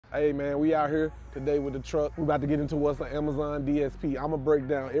Hey man, we out here today with the truck. We're about to get into what's an Amazon DSP. I'm gonna break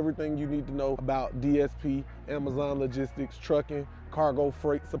down everything you need to know about DSP, Amazon logistics, trucking, cargo,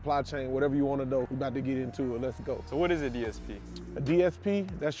 freight, supply chain, whatever you wanna know. We're about to get into it, let's go. So what is a DSP? A DSP,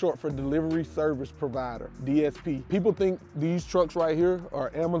 that's short for Delivery Service Provider, DSP. People think these trucks right here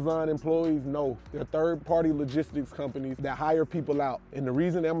are Amazon employees. No, they're third-party logistics companies that hire people out. And the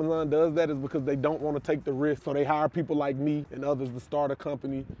reason Amazon does that is because they don't wanna take the risk. So they hire people like me and others to start a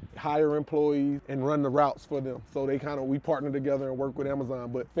company, hire employees, and run the routes for them. So we partner together and work with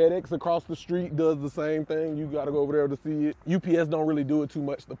Amazon. But FedEx across the street does the same thing. You gotta go over there to see it. UPS don't really do it too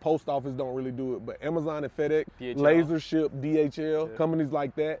much. The post office don't really do it. But Amazon and FedEx, DHL. LaserShip, DHL, companies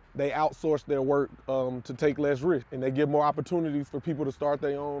like that, they outsource their work to take less risk. And they give more opportunities for people to start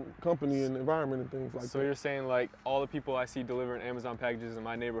their own company and environment and things like that. So you're saying like all the people I see delivering Amazon packages in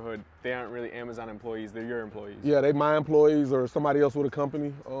my neighborhood, they aren't really Amazon employees, they're your employees? Yeah, they my employees or somebody else with a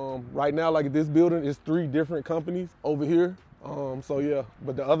company. Right now, like this building is 3 different companies over here. So yeah,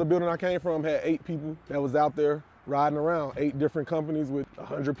 but the other building I came from had 8 people that was out there riding around, 8 different companies with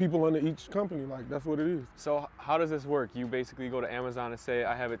 100 people under each company. Like, that's what it is. So how does this work? You basically go to Amazon and say,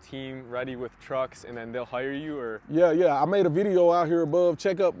 I have a team ready with trucks, and then they'll hire you, or? Yeah, I made a video out here above.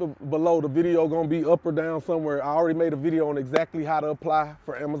 Check up below. The video gonna be up or down somewhere. I already made a video on exactly how to apply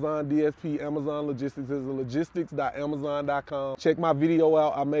for Amazon DSP, Amazon Logistics. It's logistics.amazon.com. Check my video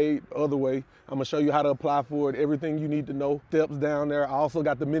out I made the other way. I'm gonna show you how to apply for it, everything you need to know. Steps down there. I also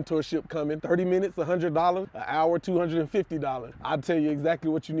got the mentorship coming. 30 minutes, $100, an hour, $250. I'll tell you exactly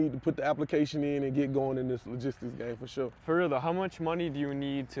what you need to put the application in and get going in this logistics game for sure. For real though, how much money do you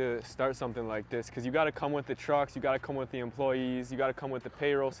need to start something like this? Because you gotta come with the trucks, you gotta come with the employees, you gotta come with the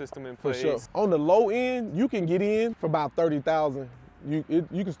payroll system in place. For sure. On the low end, you can get in for about 30,000. You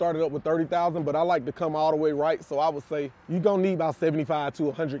can start it up with 30,000, but I like to come all the way right. So I would say you're gonna need about 75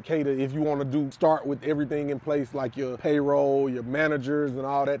 to 100K if you want to start with everything in place, like your payroll, your managers, and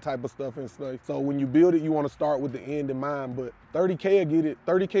all that type of stuff and stuff. So when you build it, you want to start with the end in mind. But 30K will get it.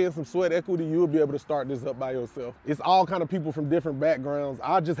 30K and some sweat equity, you'll be able to start this up by yourself. It's all kind of people from different backgrounds.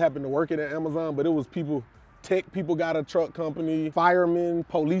 I just happened to work it at Amazon, but it was people. Tech people got a truck company, firemen,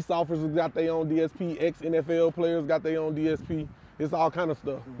 police officers got their own DSP, ex-NFL players got their own DSP. It's all kind of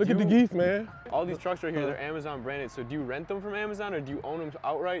stuff. Look at the geese, man. All these trucks right here, they're Amazon branded. So do you rent them from Amazon or do you own them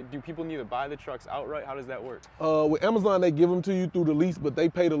outright? Do people need to buy the trucks outright? How does that work? With Amazon, they give them to you through the lease, but they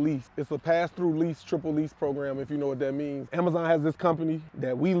pay the lease. It's a pass-through lease, triple lease program, if you know what that means. Amazon has this company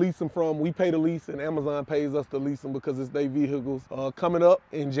that we lease them from. We pay the lease, and Amazon pays us to lease them because it's their vehicles. Coming up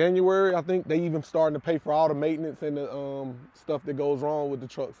in January, I think they even starting to pay for all the maintenance and the stuff that goes wrong with the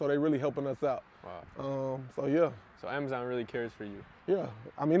truck. So they really helping us out. Wow. So yeah. So Amazon really cares for you. Yeah,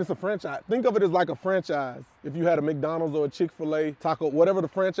 I mean, it's a franchise. Think of it as like a franchise. If you had a McDonald's or a Chick-fil-A, Taco, whatever the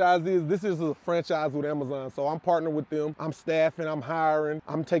franchise is, this is a franchise with Amazon. So I'm partnering with them. I'm staffing, I'm hiring.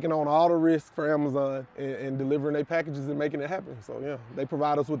 I'm taking on all the risk for Amazon and delivering their packages and making it happen. So yeah, they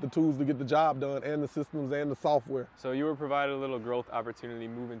provide us with the tools to get the job done and the systems and the software. So you were provided a little growth opportunity,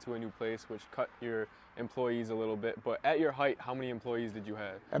 moving to a new place, which cut your employees a little bit. But at your height, how many employees did you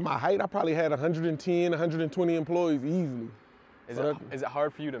have? At my height, I probably had 110, 120 employees easily. Is it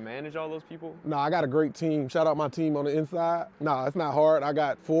hard for you to manage all those people? No, I got a great team. Shout out my team on the inside. No, it's not hard. I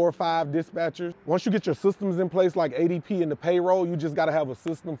got 4 or 5 dispatchers. Once you get your systems in place like ADP and the payroll, you just got to have a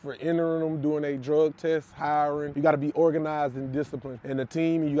system for entering them, doing a drug test, hiring. You got to be organized and disciplined. And the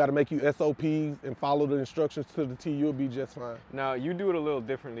team, you got to make you SOPs and follow the instructions to the T. You'll be just fine. Now, you do it a little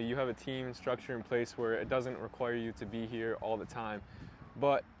differently. You have a team structure in place where it doesn't require you to be here all the time.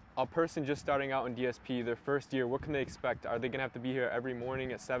 But a person just starting out in DSP, their first year, what can they expect? Are they gonna have to be here every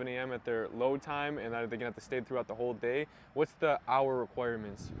morning at 7 a.m. at their load time, and are they gonna have to stay throughout the whole day? What's the hour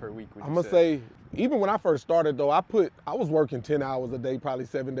requirements per week, would you say? I'm gonna say, even when I first started though, I was working 10 hours a day, probably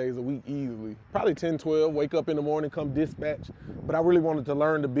 7 days a week easily. Probably 10, 12, wake up in the morning, come dispatch. But I really wanted to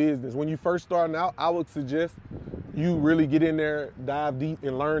learn the business. When you first starting out, I would suggest you really get in there, dive deep,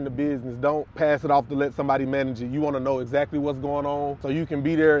 and learn the business. Don't pass it off to let somebody manage it. You want to know exactly what's going on so you can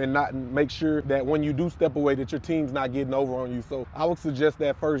be there and not make sure that when you do step away that your team's not getting over on you. So I would suggest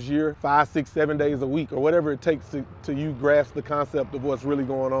that first year, 5, 6, 7 days a week or whatever it takes to you grasp the concept of what's really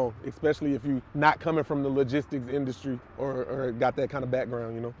going on, especially if you're not coming from the logistics industry or got that kind of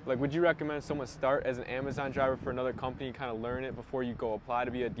background, you know? Like, would you recommend someone start as an Amazon driver for another company, kind of learn it before you go apply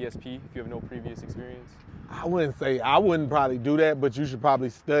to be a DSP if you have no previous experience? I wouldn't say I wouldn't probably do that, but you should probably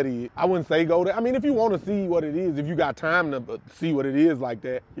study it. I wouldn't say go there. I mean, if you want to see what it is, if you got time to see what it is like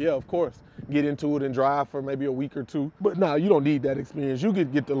that, yeah, of course. Get into it and drive for maybe a week or two. But no, you don't need that experience. You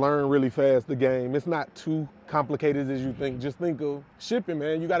could get to learn really fast the game. It's not too complicated as you think. Just think of shipping,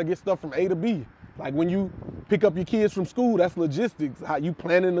 man. You got to get stuff from A to B. Like when you pick up your kids from school, that's logistics. How you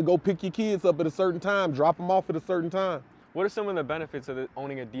planning to go pick your kids up at a certain time, drop them off at a certain time. What are some of the benefits of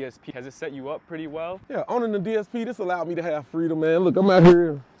owning a DSP? Has it set you up pretty well? Yeah, owning a DSP, this allowed me to have freedom, man. Look, I'm out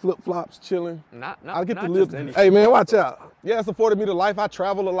here flip-flops, chilling. I get to live. Hey, man, watch out. Yeah, it's afforded me the life. I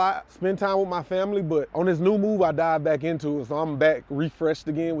travel a lot, spend time with my family, but on this new move, I dive back into it. So I'm back refreshed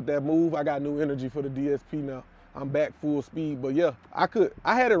again with that move. I got new energy for the DSP now. I'm back full speed, but yeah,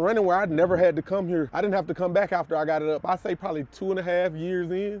 I had it running where I'd never had to come here. I didn't have to come back after I got it up. I say probably 2.5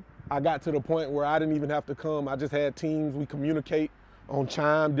 years in. I got to the point where I didn't even have to come. I just had teams. We communicate on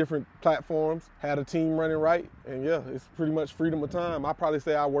Chime, different platforms, had a team running right. And yeah, it's pretty much freedom of time. I probably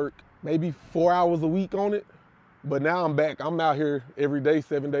say I work maybe 4 hours a week on it, but now I'm back. I'm out here every day,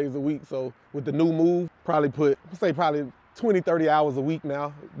 7 days a week. So with the new move, probably 20, 30 hours a week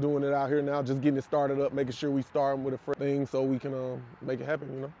now, doing it out here now, just getting it started up, making sure we start with a fresh thing so we can make it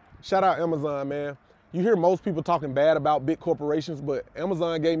happen, you know? Shout out Amazon, man. You hear most people talking bad about big corporations, but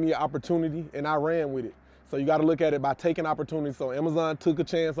Amazon gave me an opportunity and I ran with it. So you gotta look at it by taking opportunities. So Amazon took a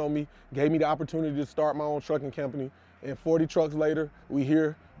chance on me, gave me the opportunity to start my own trucking company. And 40 trucks later, we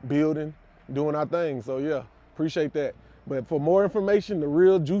here building, doing our thing. So yeah, appreciate that. But for more information, the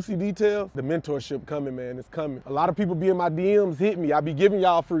real juicy details, the mentorship coming, man, it's coming. A lot of people be in my DMs, hit me. I be giving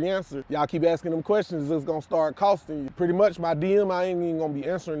y'all free answers. Y'all keep asking them questions, it's gonna start costing you. Pretty much my DM, I ain't even gonna be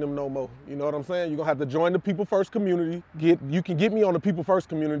answering them no more. You know what I'm saying? You're gonna have to join the People First community. You can get me on the People First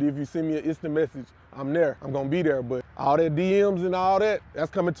community if you send me an instant message. I'm there, I'm gonna be there. But all that DMs and all that,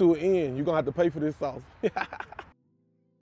 that's coming to an end. You're gonna have to pay for this sauce.